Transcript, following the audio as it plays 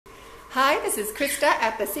Hi, this is Krista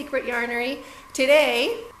at the Secret Yarnery.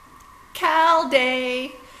 Today, Cal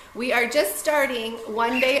Day. We are just starting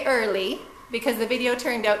one day early because the video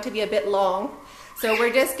turned out to be a bit long. So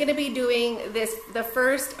we're just going to be doing the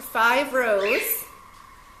first 5 rows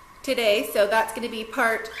today. So that's going to be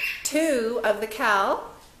part 2 of the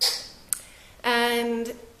Cal.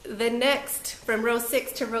 And the next, from row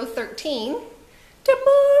 6 to row 13,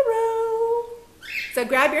 tomorrow. So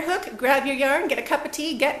grab your hook, grab your yarn, get a cup of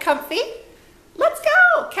tea, get comfy. Let's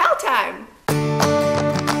go! Cal time!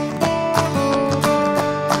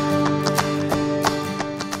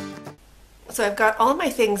 So I've got all my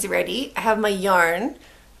things ready. I have my yarn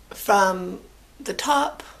from the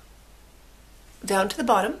top down to the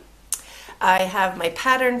bottom. I have my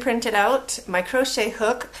pattern printed out, my crochet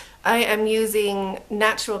hook. I am using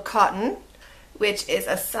natural cotton, which is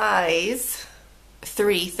a size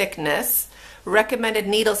 3 thickness. Recommended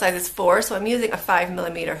needle size is 4, so I'm using a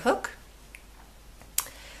 5mm hook.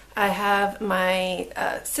 I have my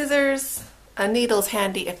scissors. A needle's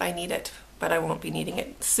handy if I need it, but I won't be needing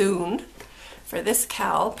it soon for this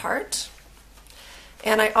Cal part.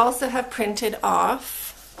 And I also have printed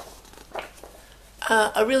off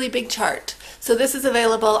a really big chart. So this is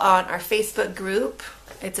available on our Facebook group.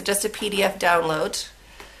 It's just a PDF download.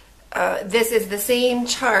 This is the same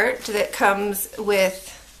chart that comes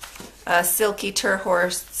with Silky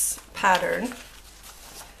Terhorst's pattern.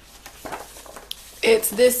 It's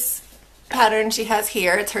this pattern she has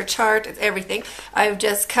here. It's her chart, it's everything. I've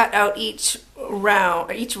just cut out each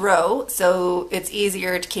row so it's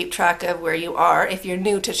easier to keep track of where you are if you're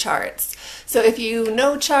new to charts. So if you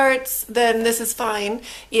know charts, then this is fine.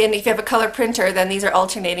 And if you have a color printer, then these are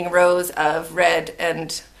alternating rows of red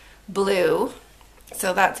and blue.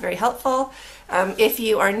 So that's very helpful. If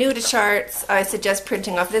you are new to charts, I suggest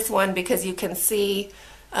printing off this one because you can see,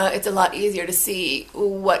 it's a lot easier to see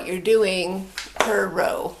what you're doing per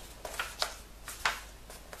row.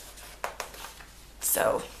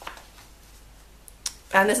 So,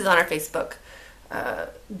 and this is on our Facebook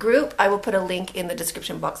group. I will put a link in the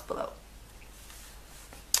description box below.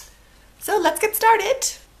 So let's get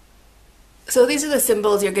started. So these are the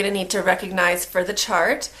symbols you're going to need to recognize for the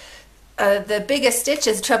chart. The biggest stitch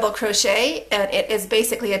is treble crochet, and it is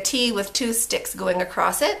basically a T with 2 sticks going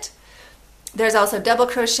across it. There's also double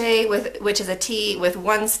crochet, which is a T with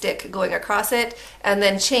 1 stick going across it, and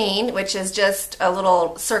then chain, which is just a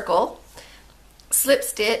little circle, slip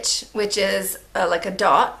stitch, which is like a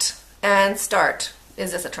dot, and start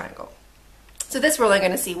is just a triangle. So this we're only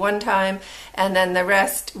going to see one time, and then the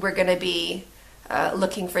rest we're going to be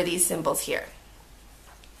looking for these symbols here.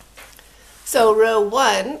 So row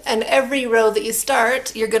 1, and every row that you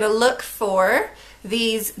start, you're going to look for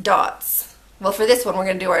these dots. Well, for this one,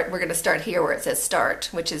 we're going to start here where it says start,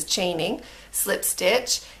 which is chaining, slip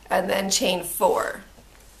stitch, and then chain 4.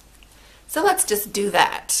 So let's just do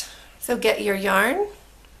that. So get your yarn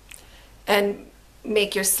and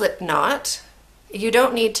make your slip knot. You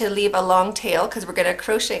don't need to leave a long tail because we're going to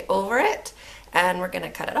crochet over it and we're going to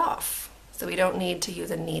cut it off. So we don't need to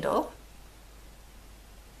use a needle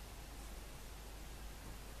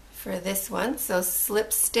for this one. So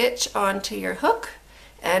slip stitch onto your hook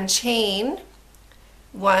and chain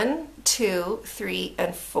 1, 2, 3,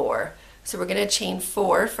 and 4. So we're going to chain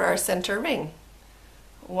 4 for our center ring.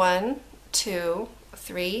 1, 2,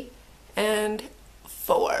 3, and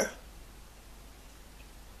 4.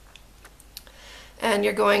 And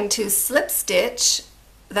you're going to slip stitch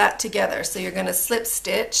that together. So you're going to slip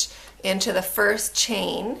stitch into the first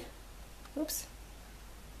chain. Oops.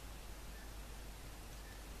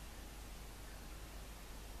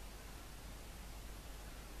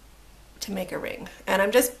 To make a ring. And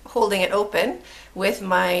I'm just holding it open with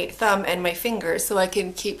my thumb and my fingers so I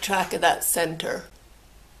can keep track of that center.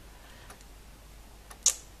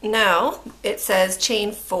 Now it says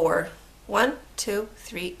chain 4. 1, 2,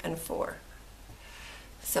 3, and 4.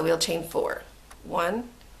 So we'll chain 4. 1,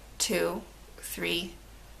 2, 3,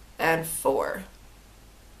 and 4.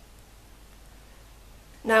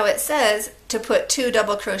 Now it says to put 2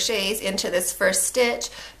 double crochets into this first stitch,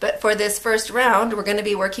 but for this first round we're going to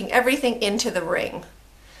be working everything into the ring.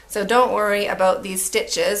 So don't worry about these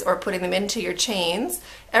stitches or putting them into your chains.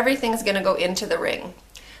 Everything's going to go into the ring.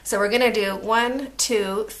 So we're going to do 1,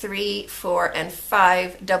 2, 3, 4, and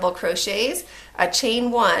 5 double crochets, a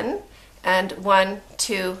chain 1, and 1,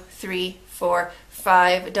 2, 3, 4,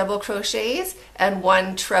 5 double crochets, and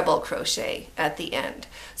 1 treble crochet at the end.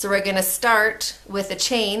 So we're going to start with a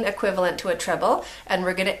chain equivalent to a treble, and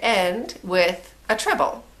we're going to end with a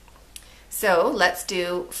treble. So let's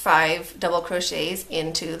do 5 double crochets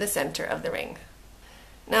into the center of the ring.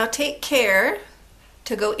 Now take care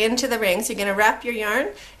to go into the ring. So you're going to wrap your yarn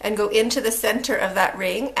and go into the center of that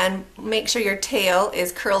ring and make sure your tail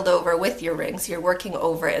is curled over with your ring, so you're working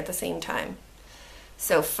over it at the same time.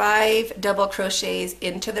 So 5 double crochets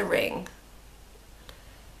into the ring.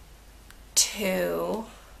 2,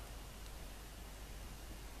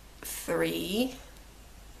 3,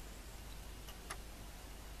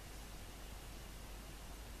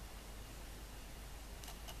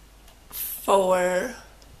 4,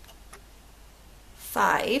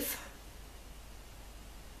 5.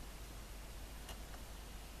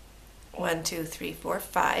 1, 2, 3, 4,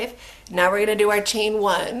 5. Now we're going to do our chain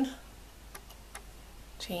 1.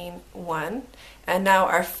 Chain 1. And now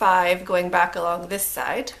our 5 going back along this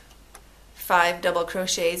side. 5 double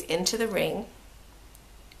crochets into the ring.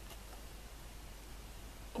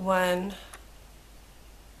 1,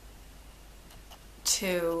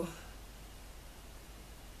 2,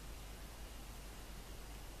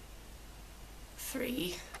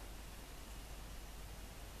 3,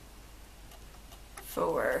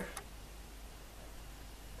 4,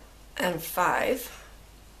 and 5,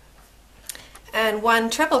 and 1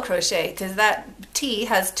 treble crochet, because that T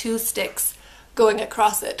has 2 sticks going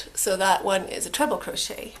across it, so that one is a treble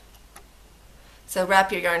crochet. So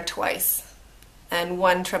wrap your yarn twice and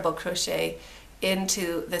 1 treble crochet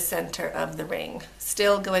into the center of the ring,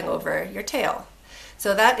 still going over your tail.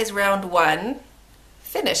 So that is round 1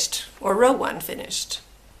 finished, or row 1 finished.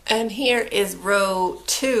 And here is row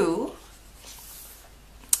 2.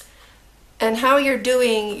 And how you're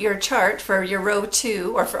doing your chart for your row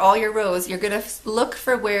 2, or for all your rows, you're going to look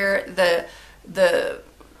for where the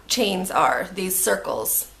chains are, these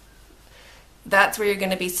circles. That's where you're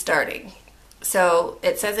going to be starting. So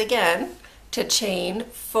it says again to chain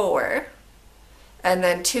 4 and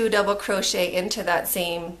then 2 double crochet into that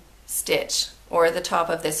same stitch or the top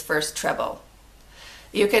of this first treble.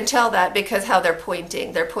 You can tell that because how they're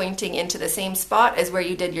pointing. They're pointing into the same spot as where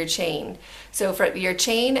you did your chain. So for your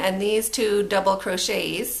chain and these 2 double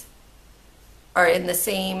crochets are in the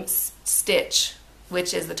same stitch,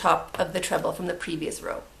 which is the top of the treble from the previous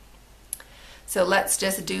row. So let's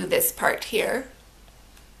just do this part here.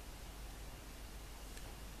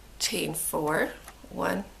 Chain 4,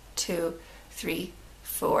 1, 2, 3,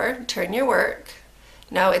 4. Turn your work.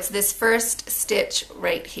 Now it's this first stitch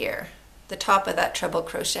right here, the top of that treble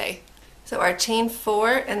crochet. So our chain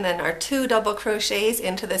 4 and then our 2 double crochets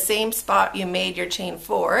into the same spot you made your chain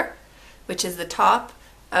 4, which is the top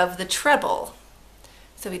of the treble.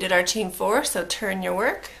 So we did our chain 4, so turn your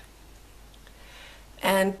work,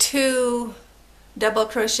 and 2 double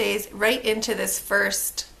crochets right into this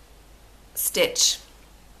first stitch.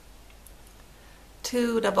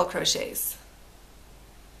 2 double crochets.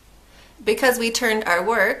 Because we turned our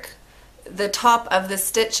work, the top of the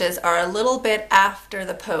stitches are a little bit after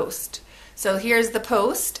the post. So here's the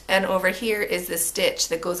post, and over here is the stitch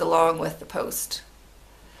that goes along with the post.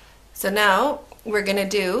 So now we're going to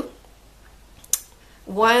do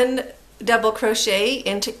 1 double crochet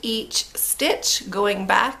into each stitch going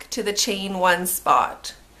back to the chain 1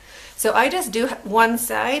 spot. So I just do one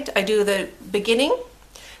side. I do the beginning,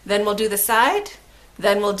 then we'll do the side,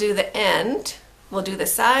 then we'll do the end, we'll do the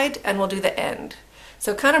side, and we'll do the end.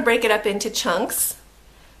 So kind of break it up into chunks.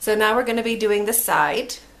 So now we're going to be doing the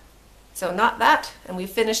side. So not that, and we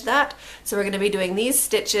finished that. So we're going to be doing these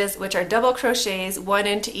stitches, which are double crochets, 1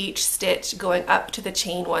 into each stitch going up to the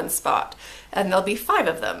chain 1 spot. And there'll be 5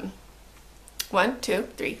 of them. 1, 2,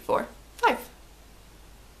 3, 4, 5.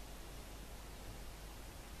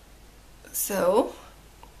 So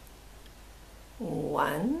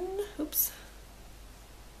 1, oops.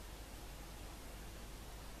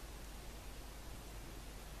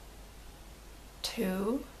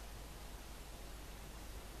 2,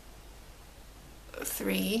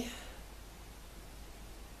 3,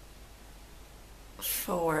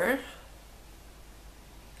 4,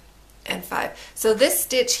 and 5. So this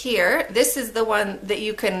stitch here, this is the one that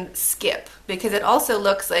you can skip because it also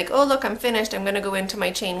looks like, oh look, I'm finished, I'm going to go into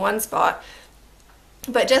my chain 1 spot.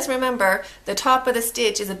 But just remember, the top of the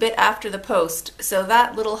stitch is a bit after the post, so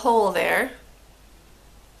that little hole there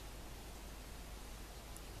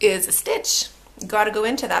is a stitch. You got to go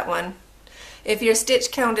into that one. If your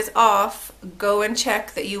stitch count is off, go and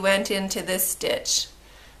check that you went into this stitch,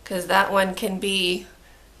 because that one can be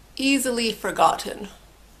easily forgotten.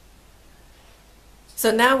 So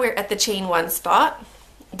now we're at the chain 1 spot.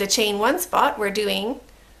 The chain 1 spot, we're doing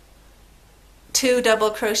 2 double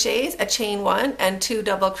crochets, a chain 1, and 2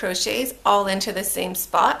 double crochets all into the same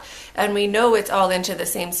spot. And we know it's all into the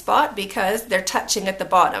same spot because they're touching at the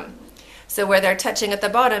bottom. So where they're touching at the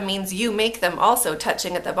bottom means you make them also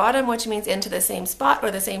touching at the bottom, which means into the same spot or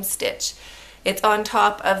the same stitch. It's on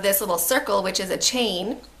top of this little circle, which is a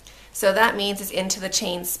chain, so that means it's into the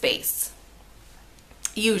chain space,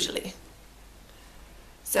 usually.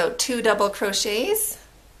 So 2 double crochets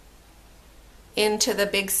into the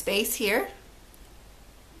big space here,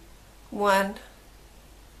 1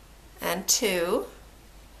 and 2,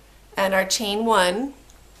 and our chain 1,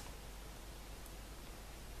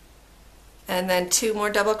 and then 2 more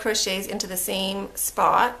double crochets into the same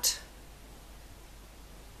spot,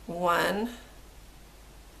 1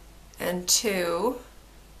 and 2.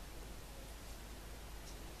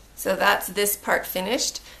 So that's this part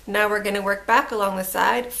finished. Now we're going to work back along the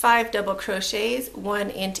side, 5 double crochets, 1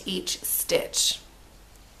 into each stitch.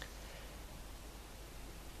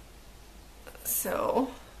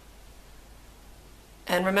 So,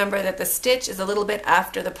 and remember that the stitch is a little bit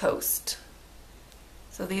after the post.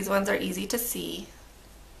 So these ones are easy to see.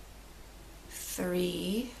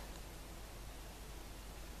 3,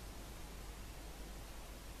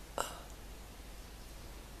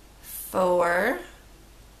 4,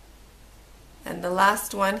 and the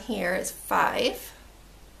last one here is 5.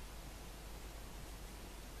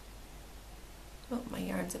 Oh, my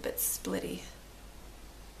yarn's a bit splitty.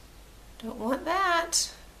 Don't want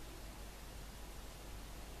that.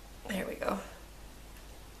 There we go.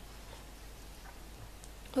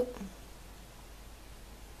 Oh.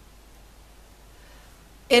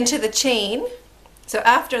 Into the chain, so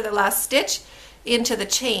after the last stitch, into the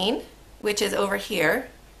chain, which is over here,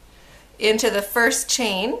 into the first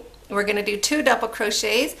chain, we're going to do 2 double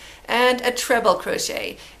crochets and a treble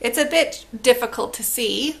crochet. It's a bit difficult to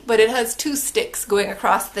see, but it has 2 sticks going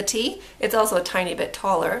across the T. It's also a tiny bit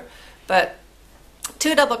taller, but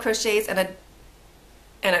 2 double crochets and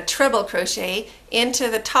a treble crochet into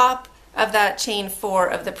the top of that chain 4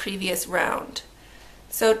 of the previous round.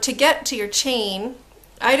 So to get to your chain,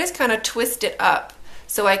 I just kind of twist it up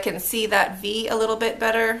so I can see that V a little bit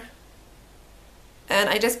better. And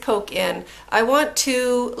I just poke in. I want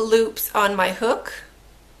 2 loops on my hook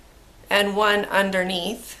and 1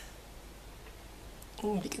 underneath.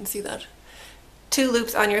 You can see that. 2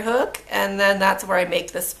 loops on your hook, and then that's where I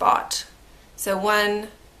make the spot. So 1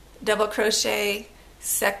 double crochet,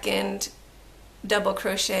 2nd double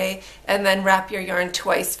crochet, and then wrap your yarn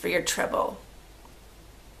twice for your treble.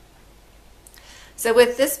 So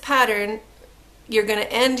with this pattern, you're going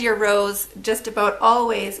to end your rows just about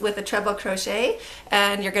always with a treble crochet,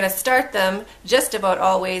 and you're going to start them just about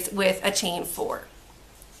always with a chain 4.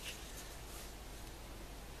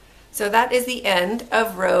 So that is the end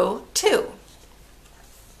of row 2.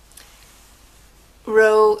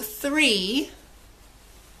 Row 3,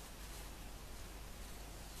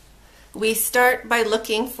 we start by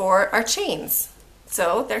looking for our chains.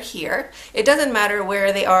 So they're here. It doesn't matter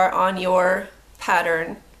where they are on your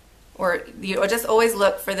pattern, or you just always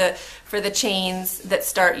look for the chains that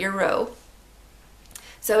start your row.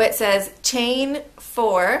 So it says chain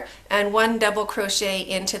 4 and 1 double crochet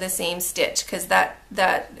into the same stitch, because that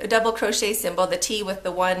double crochet symbol, the T with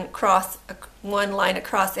the one line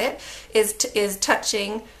across it, is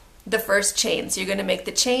touching the first chain. So you're going to make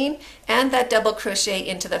the chain and that double crochet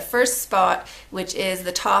into the first spot, which is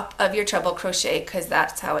the top of your treble crochet, because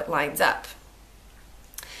that's how it lines up.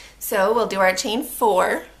 So we'll do our chain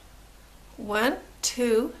 4. 1,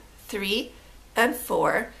 2, 3, and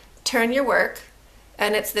 4. Turn your work,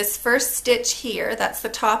 and it's this first stitch here, that's the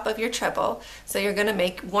top of your treble. So you're going to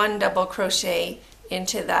make 1 double crochet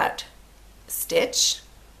into that stitch,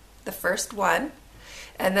 the first one,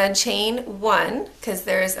 and then chain 1, because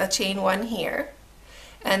there's a chain 1 here,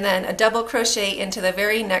 and then a double crochet into the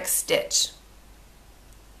very next stitch.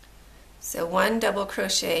 So 1 double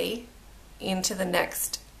crochet into the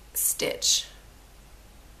next stitch,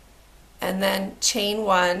 and then chain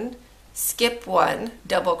 1, skip 1,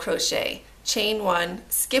 double crochet, chain 1,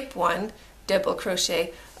 skip 1, double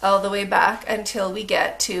crochet, all the way back until we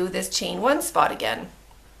get to this chain 1 spot again.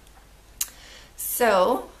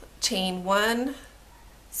 So chain 1,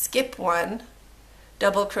 skip 1,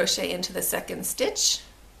 double crochet into the second stitch,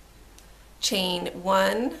 chain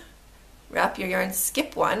 1, wrap your yarn,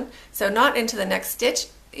 skip 1, so not into the next stitch,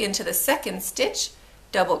 into the second stitch,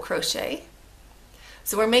 double crochet.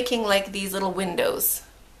 So we're making like these little windows.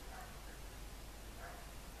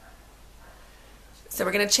 So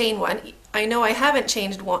we're going to chain 1. I know I haven't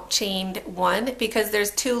chained 1 because there's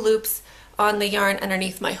 2 loops on the yarn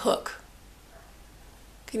underneath my hook.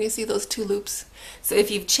 Can you see those 2 loops? So if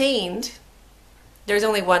you've chained, there's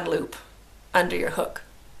only 1 loop under your hook.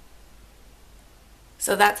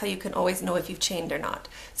 So that's how you can always know if you've chained or not.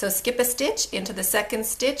 So skip a stitch into the second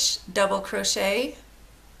stitch, double crochet,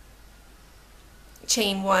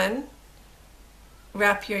 chain 1,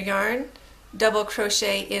 wrap your yarn, double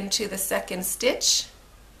crochet into the second stitch,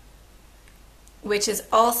 which is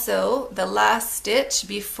also the last stitch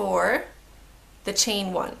before the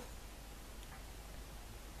chain 1.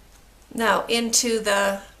 Now into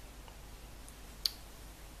the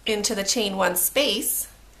chain 1 space,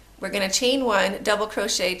 we're going to chain 1, double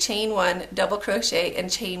crochet, chain 1, double crochet,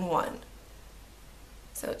 and chain 1.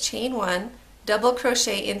 So chain 1, double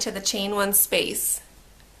crochet into the chain 1 space,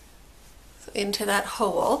 so into that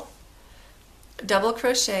hole, double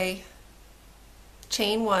crochet,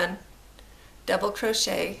 chain 1, double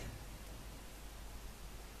crochet,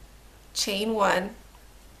 chain 1,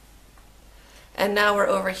 and now we're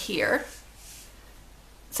over here.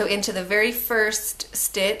 So into the very first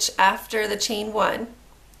stitch after the chain 1,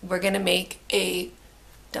 we're going to make a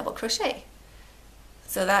double crochet.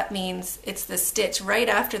 So that means it's the stitch right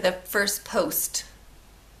after the first post.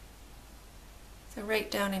 So right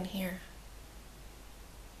down in here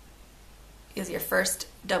is your first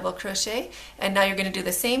double crochet, and now you're going to do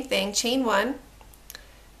the same thing, chain 1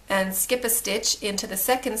 and skip a stitch into the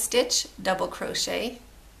second stitch, double crochet,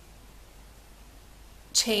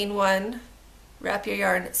 chain 1, wrap your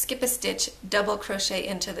yarn, skip a stitch, double crochet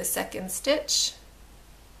into the second stitch,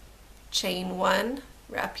 chain 1,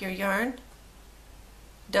 wrap your yarn,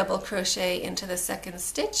 double crochet into the second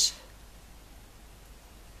stitch,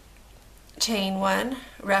 chain 1,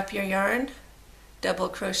 wrap your yarn, double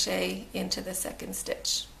crochet into the second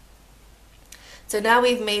stitch. So now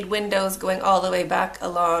we've made windows going all the way back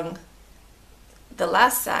along the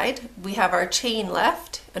last side. We have our chain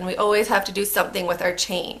left, and we always have to do something with our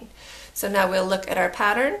chain. So now we'll look at our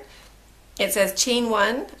pattern. It says chain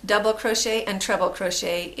 1, double crochet and treble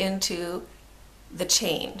crochet into the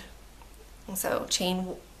chain. So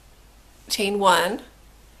chain 1,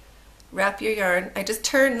 wrap your yarn. I just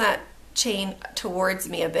turn that chain towards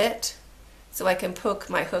me a bit so I can poke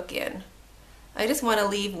my hook in. I just want to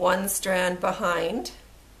leave one strand behind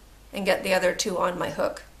and get the other 2 on my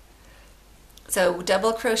hook. So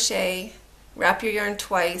double crochet, wrap your yarn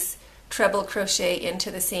twice, treble crochet into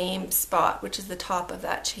the same spot, which is the top of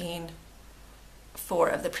that chain 4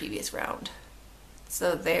 of the previous round.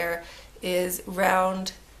 So there is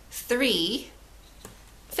round 3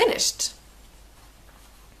 finished.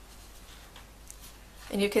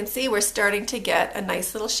 And you can see we're starting to get a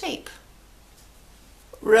nice little shape.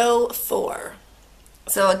 Row 4.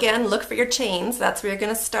 So again, look for your chains. That's where you're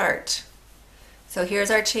going to start. So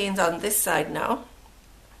here's our chains on this side now.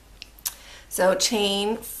 So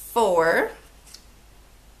chain 4,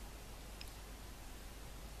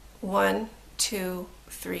 1, 2,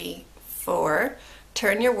 3, 4.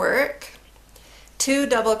 Turn your work. 2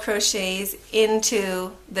 double crochets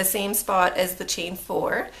into the same spot as the chain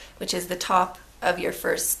 4, which is the top of your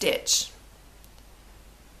first stitch.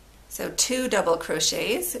 So 2 double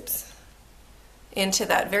crochets into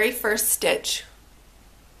that very first stitch,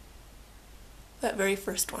 that very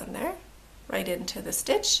first one there, right into the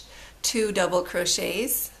stitch. 2 double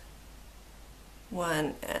crochets,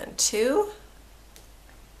 1 and 2.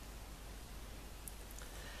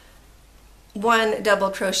 1 double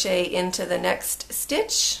crochet into the next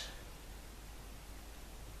stitch.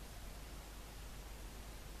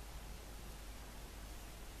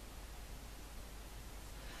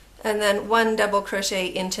 And then 1 double crochet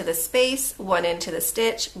into the space, 1 into the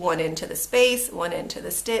stitch, 1 into the space, 1 into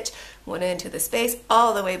the stitch, 1 into the space,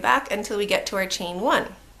 all the way back until we get to our chain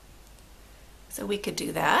 1. So we could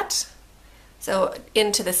do that. So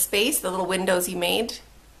into the space, the little windows you made,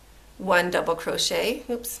 1 double crochet,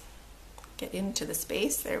 oops, get into the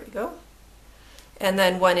space, there we go. And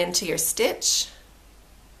then 1 into your stitch,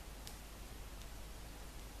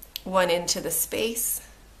 1 into the space,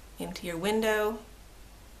 into your window,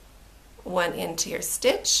 1 into your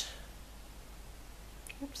stitch.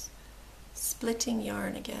 Oops. Splitting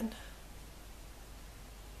yarn again.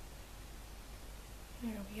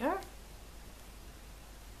 There we are.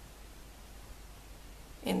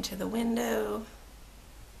 Into the window,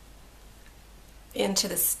 into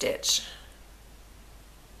the stitch.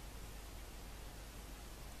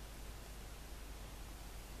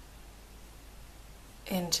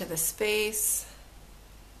 Into the space,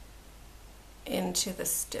 into the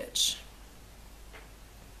stitch.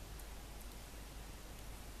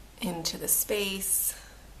 Into the space,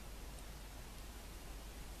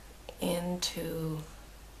 into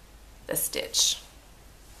the stitch.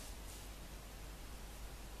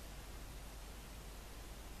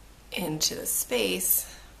 Into the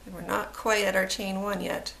space, we're not quite at our chain 1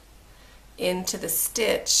 yet. Into the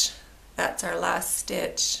stitch, that's our last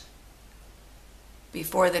stitch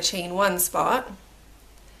before the chain 1 spot.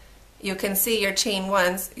 You can see your chain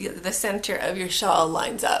 1s, the center of your shawl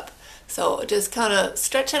lines up. So just kind of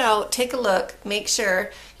stretch it out, take a look, make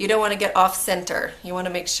sure you don't want to get off center. You want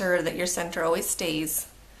to make sure that your center always stays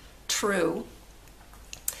true.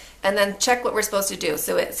 And then check what we're supposed to do.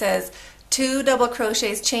 So it says 2 double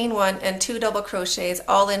crochets, chain 1, and 2 double crochets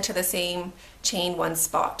all into the same chain 1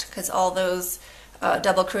 spot, because all those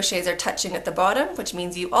double crochets are touching at the bottom, which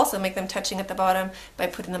means you also make them touching at the bottom by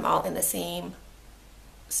putting them all in the same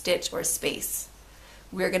stitch or space.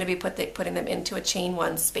 We're going to be putting them into a chain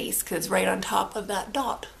 1 space because it's right on top of that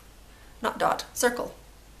dot, not dot, circle.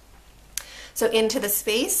 So into the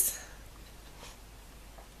space,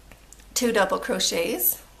 2 double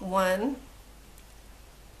crochets, 1,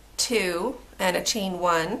 2, and a chain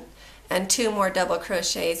 1, and 2 more double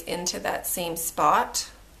crochets into that same spot,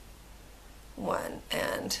 1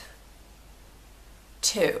 and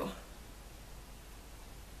 2.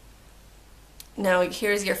 Now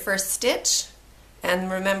here's your first stitch,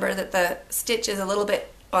 and remember that the stitch is a little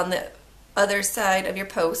bit on the other side of your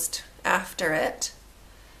post after it.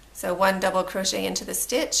 So 1 double crochet into the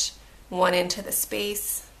stitch, 1 into the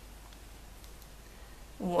space,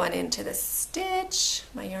 1 into the stitch.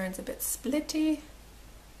 My yarn's a bit splitty.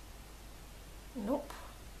 Nope.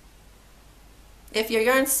 If your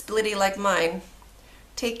yarn's splitty like mine,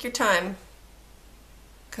 take your time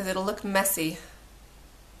because it'll look messy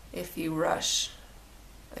if you rush.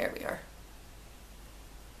 There we are.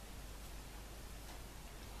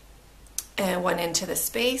 And 1 into the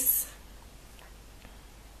space,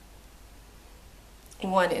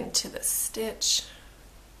 1 into the stitch.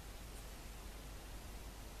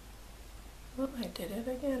 Oh, I did it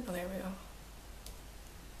again. Oh, there we go.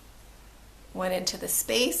 1 into the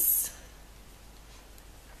space,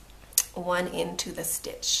 1 into the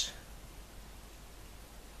stitch,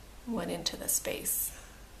 1 into the space,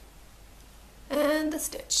 and the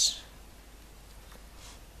stitch,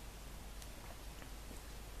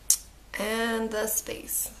 and the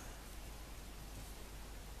space.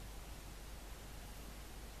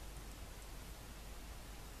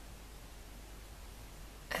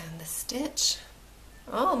 And the stitch,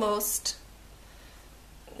 almost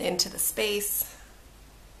into the space,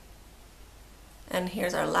 and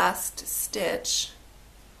here's our last stitch,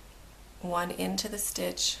 1 into the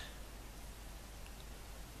stitch.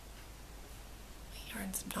 My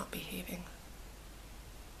yarn's not behaving.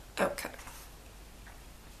 Okay.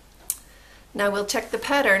 Now we'll check the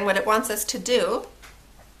pattern, what it wants us to do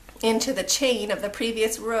into the chain of the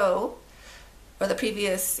previous row, or the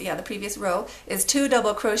previous row is 2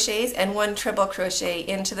 double crochets and 1 treble crochet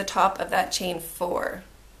into the top of that chain 4.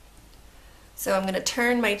 So I'm going to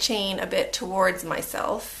turn my chain a bit towards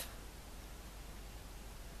myself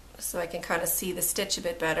so I can kind of see the stitch a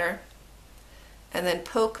bit better, and then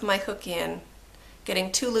poke my hook in,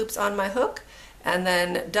 getting 2 loops on my hook, and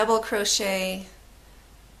then double crochet,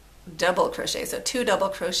 so 2 double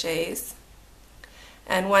crochets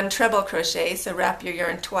and 1 treble crochet, so wrap your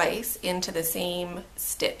yarn twice into the same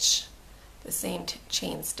stitch, the same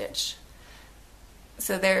chain stitch.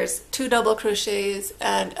 So there's 2 double crochets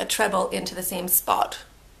and a treble into the same spot.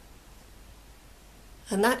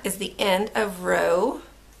 And that is the end of row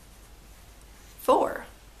 4.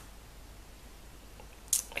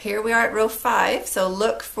 Here we are at row 5, so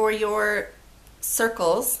look for your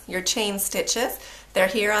circles, your chain stitches. They're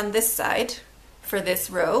here on this side for this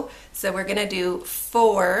row. So we're going to do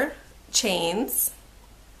 4 chains.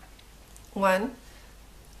 1,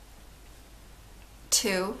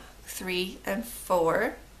 2, 3, and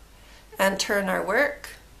 4, and turn our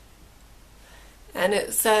work. And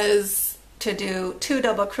it says to do 2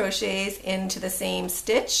 double crochets into the same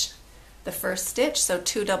stitch, the first stitch, so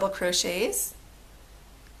 2 double crochets.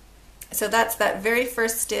 So that's that very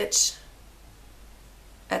first stitch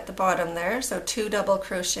at the bottom there, so 2 double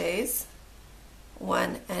crochets,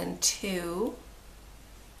 1 and 2,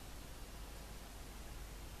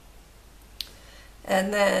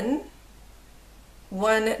 and then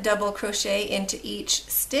 1 double crochet into each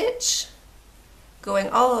stitch, going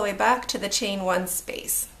all the way back to the chain 1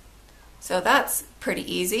 space. So that's pretty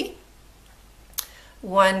easy.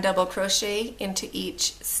 1 double crochet into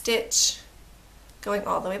each stitch, going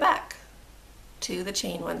all the way back to the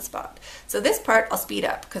chain 1 spot. So this part I'll speed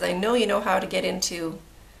up because I know you know how to get into,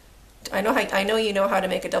 I know you know how to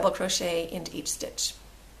make a double crochet into each stitch.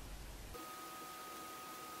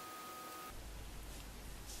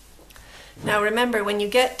 Now remember, when you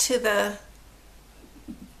get to the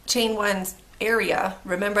chain 1 area,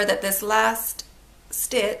 remember that this last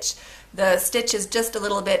stitch, the stitch is just a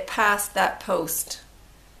little bit past that post.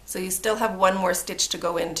 So you still have 1 more stitch to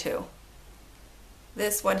go into.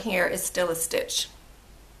 This one here is still a stitch.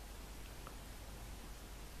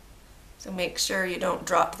 So make sure you don't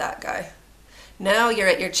drop that guy. Now you're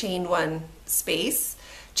at your chain 1 space.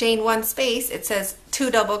 Chain 1 space, it says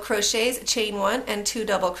 2 double crochets, chain 1 and 2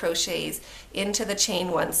 double crochets into the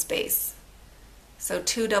chain 1 space. So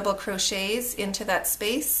 2 double crochets into that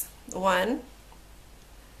space, 1,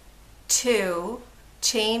 2,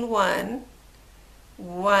 chain 1,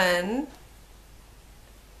 1,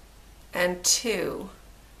 and 2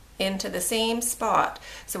 into the same spot.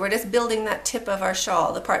 So we're just building that tip of our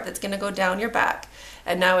shawl, the part that's going to go down your back.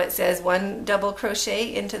 And now it says 1 double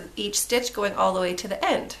crochet into each stitch going all the way to the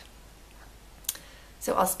end.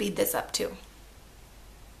 So I'll speed this up too.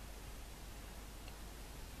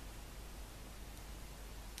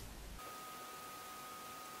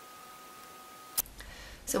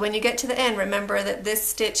 So when you get to the end, remember that this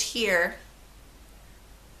stitch here,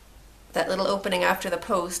 that little opening after the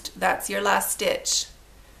post, that's your last stitch.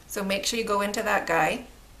 So make sure you go into that guy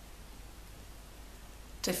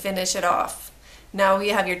to finish it off. Now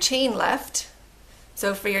you have your chain left.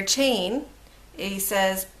 So for your chain, he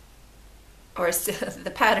says, or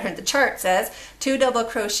the pattern, the chart says, 2 double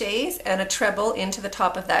crochets and a treble into the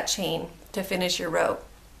top of that chain to finish your row.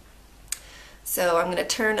 So I'm going to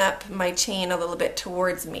turn up my chain a little bit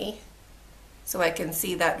towards me so I can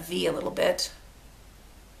see that V a little bit.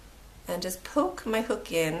 And just poke my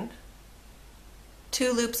hook in.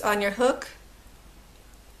 2 loops on your hook,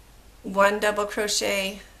 1 double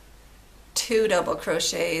crochet, 2 double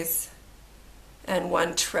crochets, and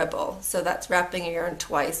 1 treble. So that's wrapping your yarn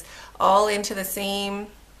twice, all into the same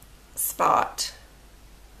spot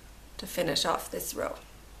to finish off this row.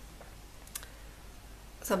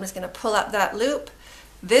 So I'm just going to pull up that loop.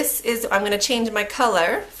 This is, I'm going to change my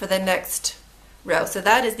color for the next row. So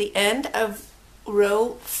that is the end of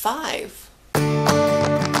row 5.